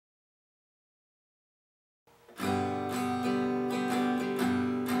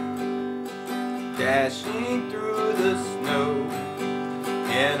dashing through the snow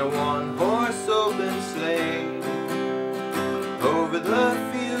in a one-horse open sleigh. Over the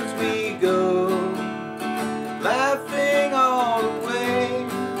fields we go, laughing all the way.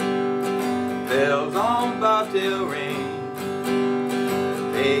 Bells on bobtail ring,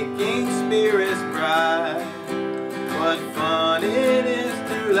 making spirits bright. What fun it is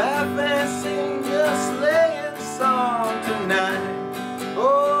to laugh and sing a sleighing song tonight.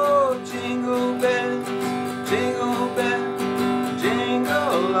 Oh, jingle bells, jingle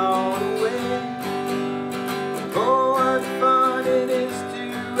all the way. Oh, what fun it is to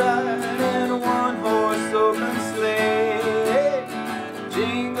ride in a one-horse open sleigh.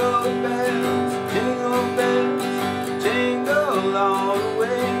 Jingle bells, jingle all the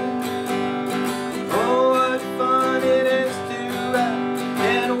way. Oh, what fun it is to ride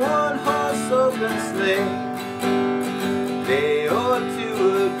in a one-horse open sleigh. Day or two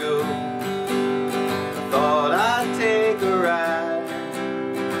ago, I thought I'd take a ride.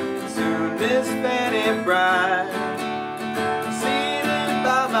 Soon Miss Fanny Bride seated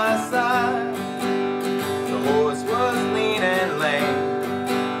by my side. The horse was lean and lame,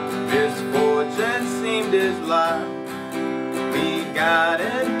 misfortune seemed his life. We got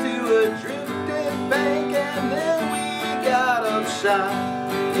into a drifting bank and then we got up shy.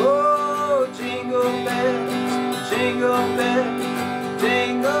 Oh, jingle bells, jingle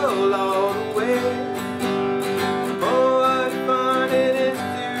all the way. Oh, what fun it is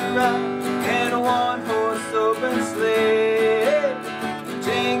to ride in a one-horse open sleigh.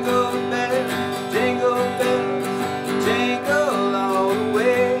 Jingle bells, jingle all the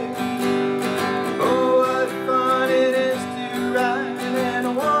way. Oh, what fun it is to ride in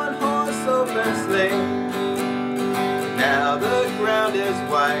a one-horse open sleigh. Now the ground is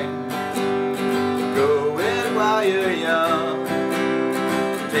white, go it while you're young.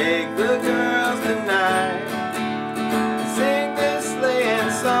 Take the girls tonight, sing this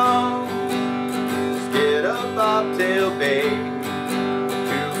sleighing song. Skid a bobtail bay,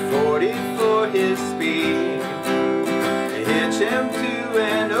 240 for his speed. Hitch him to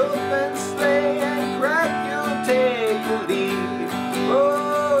an open sleigh and crack, you'll take the lead.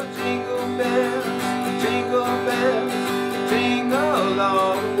 Oh, jingle bells, jingle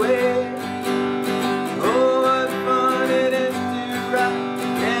all the way. Oh, what fun it is to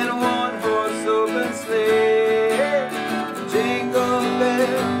ride in a one-horse open sleigh. Jingle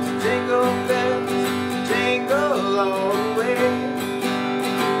bells, jingle all the way.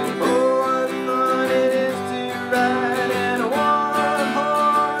 Oh, what fun it is to ride in a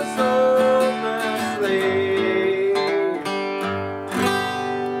one-horse open sleigh.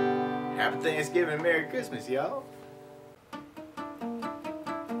 Happy Thanksgiving, Merry Christmas, y'all.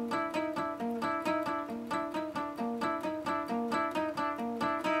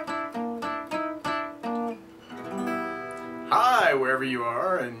 Hi, wherever you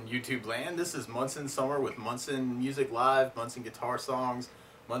are in YouTube land. This is Munson Summer with Munson Music Live, Munson Guitar Songs,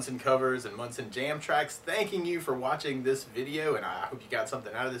 Munson Covers, and Munson Jam Tracks. Thanking you for watching this video, and I hope you got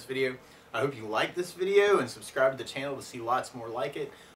something out of this video. I hope you like this video and subscribe to the channel to see lots more like it.